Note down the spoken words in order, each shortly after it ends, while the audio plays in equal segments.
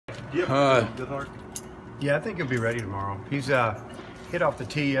Goodhart? Yeah, I think he'll be ready tomorrow. He's hit off the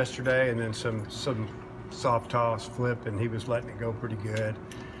tee yesterday, and then some soft toss flip, and he was letting it go pretty good.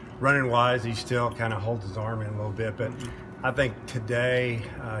 Running wise, he still kind of holds his arm in a little bit, but I think today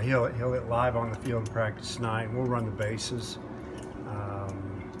he'll hit live on the field in practice tonight, and we'll run the bases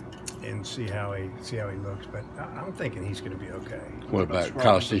and see how he looks. But I'm thinking he's going to be okay. What about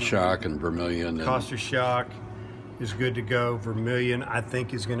Kostychak and Vermillion? Kostychak is good to go. Vermillion, I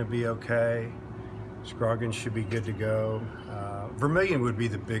think, is going to be okay. Scroggins should be good to go. Vermillion would be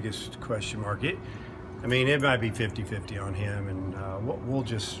the biggest question mark. It might be 50-50 on him, and we'll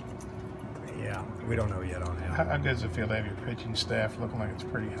just, we don't know yet on him. How does it feel to have your pitching staff looking like it's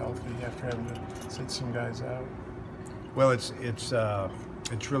pretty healthy after having to sit some guys out? Well, it's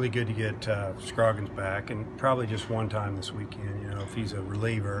really good to get Scroggins back, and probably just one time this weekend. If he's a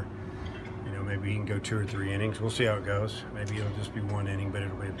reliever, maybe he can go 2 or 3 innings. We'll see how it goes. Maybe it'll just be 1 inning, but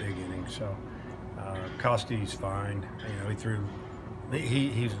it'll be a big inning. So Kosty's fine. He threw.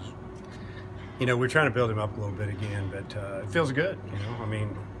 He's. We're trying to build him up a little bit again, but it feels good.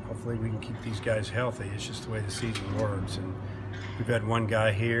 Hopefully we can keep these guys healthy. It's just the way the season works, and we've had one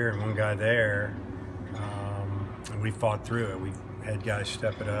guy here and one guy there, and we fought through it. We've had guys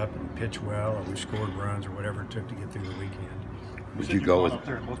step it up and pitch well, or we scored runs, or whatever it took to get through the weekend. Would you go up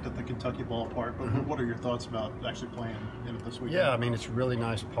there and looked at the Kentucky ballpark? But what are your thoughts about actually playing in it this weekend? Yeah, it's a really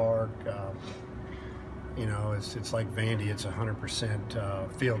nice park. It's like Vandy. It's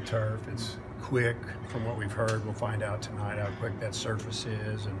 100% field turf. It's quick, from what we've heard. We'll find out tonight how quick that surface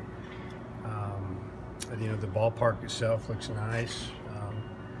is, and the ballpark itself looks nice.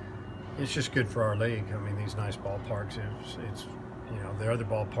 It's just good for our league. These nice ballparks. It's the other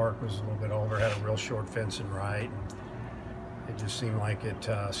ballpark was a little bit older, had a real short fence and right. And it just seemed like it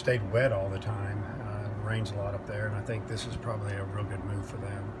stayed wet all the time. It rains a lot up there, and I think this is probably a real good move for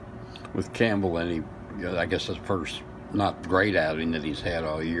them. With Campbell, I guess his first not great outing that he's had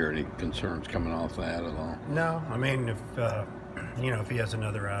all year. Any concerns coming off that at all? No, if he has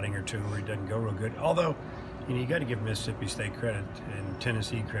another outing or two where he doesn't go real good. Although, you got to give Mississippi State credit and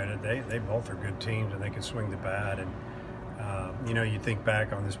Tennessee credit. They both are good teams, and they can swing the bat. And you think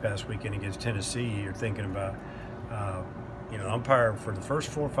back on this past weekend against Tennessee, you're thinking about. Umpire for the first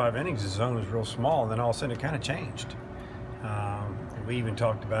 4 or 5 innings, his zone was real small, and then all of a sudden it kind of changed. We even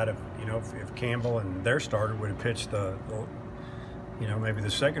talked about if Campbell and their starter would have pitched maybe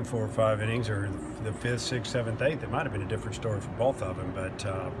the second 4 or 5 innings, or the 5th, 6th, 7th, 8th, it might have been a different story for both of them. But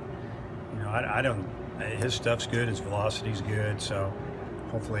I don't. His stuff's good. His velocity's good. So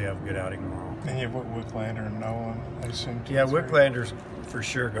hopefully, have a good outing tomorrow. And you have Wicklander and Nolan, I assume. Yeah, Wicklander's for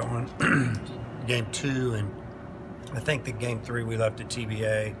sure going game 2, and I think that game 3 we left at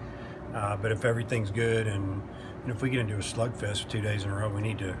TBA. But if everything's good, and if we get into a slugfest 2 days in a row, we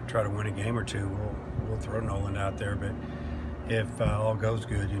need to try to win a game or two. We'll throw Nolan out there. But if all goes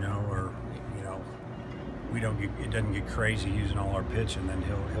good, or it doesn't get crazy using all our pitching, then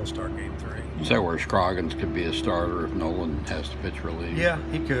he'll start game 3. Is that where Scroggins could be a starter if Nolan has to pitch relief? Yeah,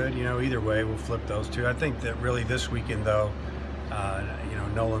 he could. Either way, we'll flip those two. I think that really this weekend, though,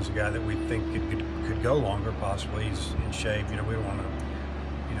 Nolan's a guy that we think could go longer, possibly. He's in shape. We don't want to,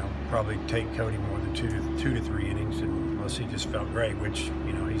 probably take Cody more than 2 to 3 innings unless he just felt great, which,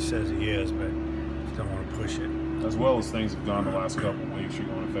 he says he is, but just don't want to push it. As well as things have gone the last couple of weeks, you're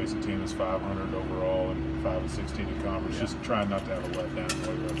going to face a team that's 500 overall and 5-16 in conference. Yeah. Just trying not to have a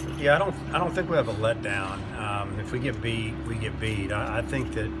letdown. Yeah, I don't think we have a letdown. If we get beat, we get beat. I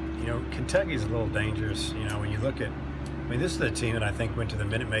think that Kentucky's a little dangerous. When you look at, this is the team that I think went to the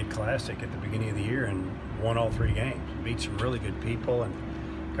Minute Maid Classic at the beginning of the year and won all 3 games, beat some really good people, and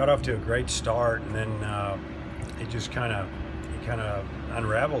got off to a great start, and then it just kind of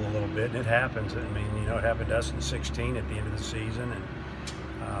unraveled a little bit, and it happens. It happened to us in 16 at the end of the season, and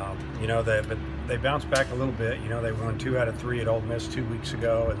but they bounced back a little bit. They won 2 out of 3 at Ole Miss 2 weeks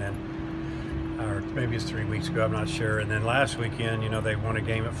ago, and then, or maybe it's 3 weeks ago, I'm not sure. And then last weekend, they won a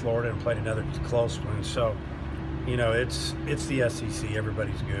game at Florida and played another close one. So, it's the SEC.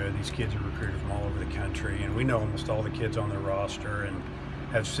 Everybody's good. These kids are recruited from all over the country, and we know almost all the kids on their roster and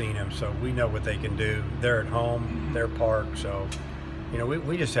have seen them, so we know what they can do. They're at home, their park, so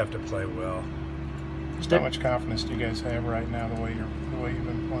we just have to play well. Just how much confidence do you guys have right now the way you've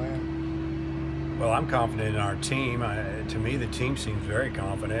been playing? Well, I'm confident in our team. To me, the team seems very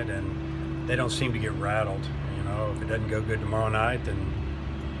confident, and they don't seem to get rattled. If it doesn't go good tomorrow night, then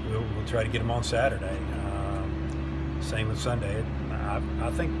we'll try to get them on Saturday. Same with Sunday. I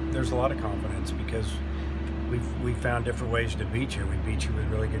think there's a lot of confidence because we've found different ways to beat you. We beat you with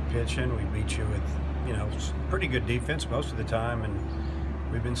really good pitching. We beat you with pretty good defense most of the time, and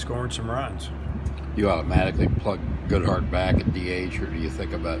we've been scoring some runs. You automatically plug Goodhart back at DH, or do you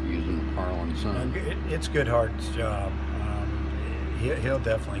think about using Harlan Son? It's Goodhart's job. He'll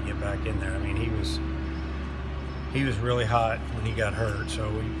definitely get back in there. I mean, he was really hot when he got hurt, so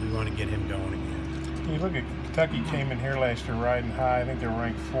we want to get him going again. You look at Kentucky came in here last year riding high. I think they're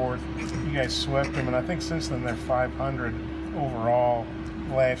ranked 4th. You guys swept them, and I think since then they're 500 overall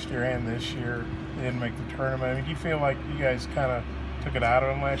last year and this year. They didn't make the tournament. I mean, do you feel like you guys kind of took it out of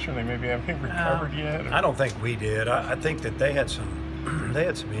them last year and they maybe haven't recovered yet? Or? I don't think we did. I think that they had some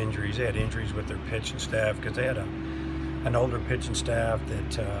injuries. They had injuries with their pitching staff because they had an older pitching staff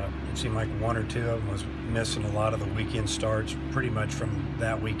that it seemed like 1 or 2 of them was missing a lot of the weekend starts pretty much from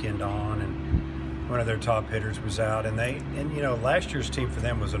that weekend on, and one of their top hitters was out. And you know, last year's team for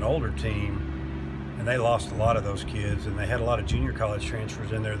them was an older team, and they lost a lot of those kids, and they had a lot of junior college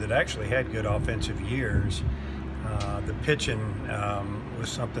transfers in there that actually had good offensive years. The pitching was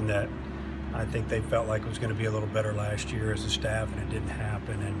something that I think they felt like was going to be a little better last year as a staff, and it didn't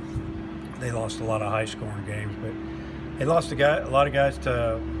happen, and they lost a lot of high-scoring games. But they lost a lot of guys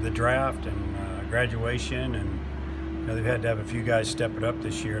to the draft and graduation, and you know, they've had to have a few guys step it up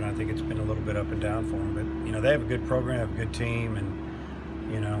this year, and I think it's been a little bit up and down for them. But you know, they have a good program, have a good team,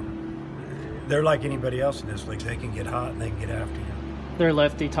 and you know, they're like anybody else in this league. They can get hot and they can get after you. Their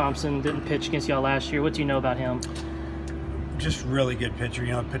lefty Thompson didn't pitch against y'all last year. What do you know about him? Just really good pitcher.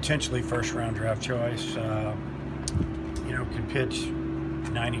 You know, potentially first-round draft choice. You know, can pitch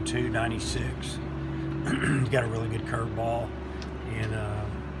 92, 96. He's got a really good curveball, and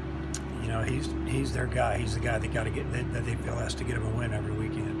you know, he's their guy. He's the guy that they feel has to get him a win every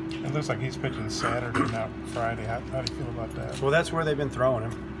weekend. It looks like he's pitching Saturday, not Friday. How do you feel about that? Well, that's where they've been throwing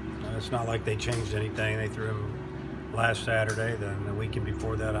him. It's not like they changed anything. They threw him last Saturday. Then the weekend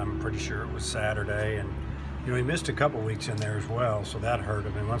before that, I'm pretty sure it was Saturday, and you know, he missed a couple weeks in there as well, so that hurt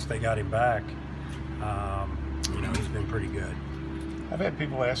him. And once they got him back, you know, he's been pretty good. I've had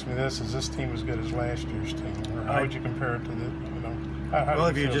people ask me this: is this team as good as last year's team, or how would you compare it to the? You know, well,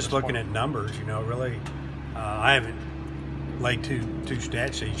 if you're just looking at numbers, you know, really, I haven't laid two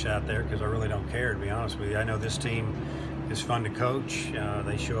stat sheets out there because I really don't care, to be honest with you. I know this team is fun to coach.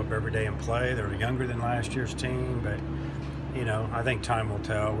 They show up every day and play. They're younger than last year's team, but you know, I think time will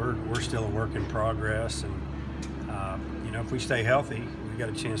tell. We're still a work in progress, and you know, if we stay healthy, we got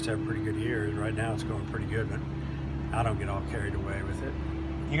a chance to have a pretty good year. Right now, it's going pretty good, but I don't get all carried away with it.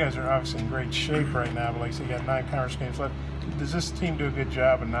 You guys are obviously in great shape right now, but like I said, you got 9 conference games left. Does this team do a good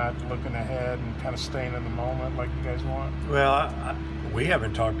job of not looking ahead and kind of staying in the moment like you guys want? Well, we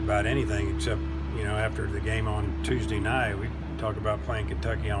haven't talked about anything except, you know, after the game on Tuesday night, we talked about playing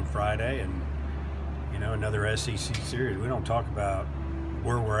Kentucky on Friday and, you know, another SEC series. We don't talk about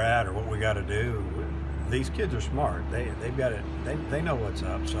where we're at or what we got to do. These kids are smart. They've got it. They know what's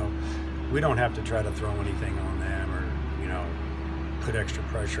up. So we don't have to try to throw anything on them or, you know, put extra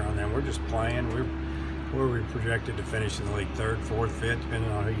pressure on them. We're just playing. We're projected to finish in the league 3rd, 4th, 5th,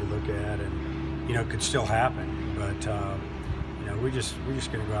 depending on who you look at, and you know, it could still happen. But you know, we're just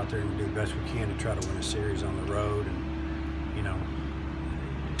going to go out there and do the best we can to try to win a series on the road, and you know,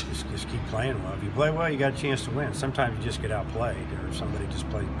 just keep playing well. If you play well, you got a chance to win. Sometimes you just get outplayed, or somebody just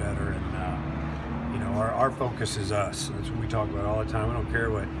plays better, and you know, our focus is us. That's what we talk about all the time. We don't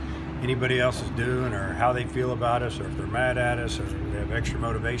care what anybody else is doing or how they feel about us or if they're mad at us or they have extra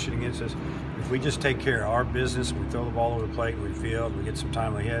motivation against us. If we just take care of our business, we throw the ball over the plate and we field, we get some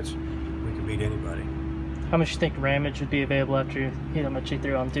timely hits, we can beat anybody. How much do you think Ramage would be available after you hit how much he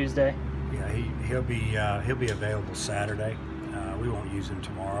threw on Tuesday? Yeah, he'll be available Saturday. We won't use him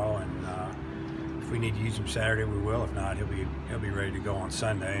tomorrow, and if we need to use him Saturday, we will. If not, he'll be ready to go on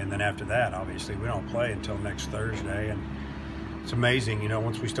Sunday. And then after that, obviously, we don't play until next Thursday. And it's amazing, you know,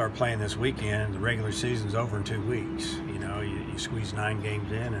 once we start playing this weekend, the regular season's over in 2 weeks. You know, you squeeze 9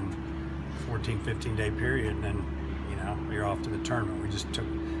 games in and 14, 15-day period, and then, you know, you're off to the tournament. We just took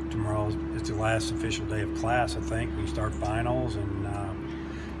tomorrow is the last official day of class, I think. We start finals, and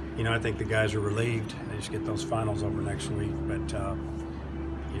you know, I think the guys are relieved. They just get those finals over next week. But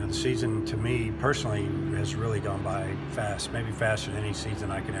you know, the season to me personally has really gone by fast, maybe faster than any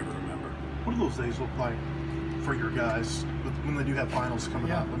season I can ever remember. What do those days look like for your guys when they do have finals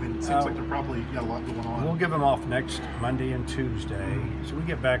coming up? I mean, it seems like they're probably got a lot going on. We'll give them off next Monday and Tuesday. So we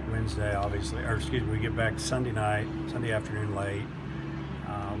get back Wednesday, obviously, or excuse me, we get back Sunday night, Sunday afternoon late.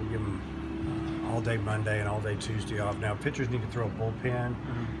 We give them all day Monday and all day Tuesday off. Now, pitchers need to throw a bullpen.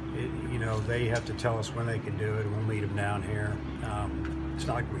 You know, they have to tell us when they can do it, and we'll meet them down here. It's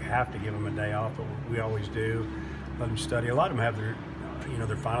not like we have to give them a day off, but we always do. Let them study. A lot of them have their, you know,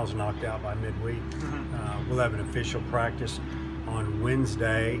 their finals knocked out by midweek. We'll have an official practice on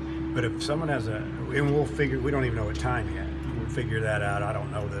Wednesday. But if someone has and we'll figure, we don't even know what time yet. We'll figure that out. I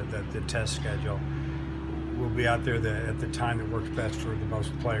don't know the test schedule. We'll be out there at the time that works best for the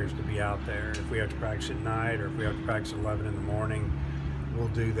most players to be out there. If we have to practice at night or if we have to practice at 11 in the morning, we'll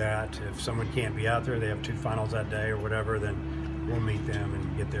do that. If someone can't be out there, they have 2 finals that day or whatever, then we'll meet them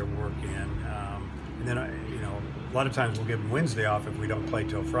and get their work in. And then, a lot of times we'll give them Wednesday off if we don't play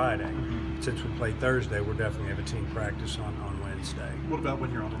till Friday. Since we play Thursday, we'll definitely have a team practice on Wednesday. What about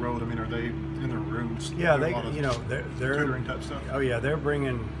when you're on the road? I mean, are they in their rooms? Yeah, They're they're tutoring type stuff. Oh yeah, they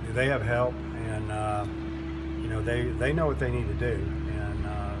have help, and they know what they need to do, and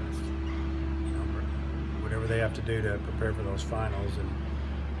whatever they have to do to prepare for those finals.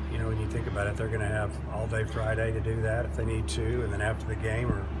 And when you think about it, they're going to have all day Friday to do that if they need to, and then after the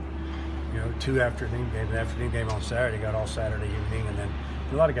game, or 2 afternoon games, an afternoon game on Saturday, got all Saturday evening, and then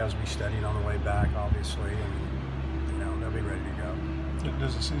a lot of guys will be studying on the way back, obviously, and they'll be ready to go.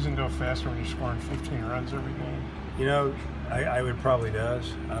 Does the season go faster when you're scoring 15 runs every game? I would probably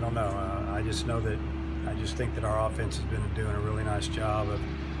does. I don't know. I just think that our offense has been doing a really nice job of,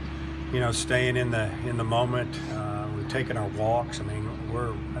 staying in the moment. We've taken our walks. I mean,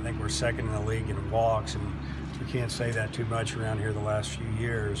 I think we're second in the league in walks, and we can't say that too much around here the last few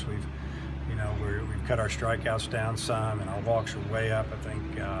years. We've cut our strikeouts down some, and our walks are way up. I think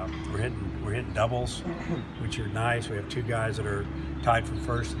we're hitting doubles, which are nice. We have 2 guys that are tied for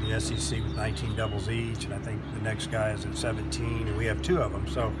first in the SEC with 19 doubles each, and I think the next guy is at 17, and we have 2 of them.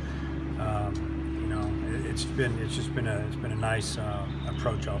 So, it's been a nice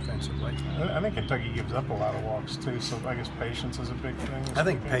approach offensively. I think Kentucky gives up a lot of walks too, so I guess patience is a big thing. I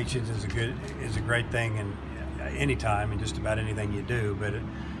think patience is a great thing in any time and just about anything you do. But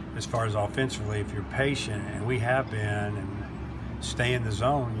as far as offensively, if you're patient, and we have been, and stay in the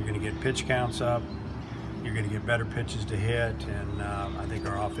zone, you're going to get pitch counts up. You're going to get better pitches to hit, and I think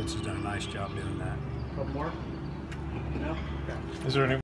our offense has done a nice job doing that. Couple more? No? Is there any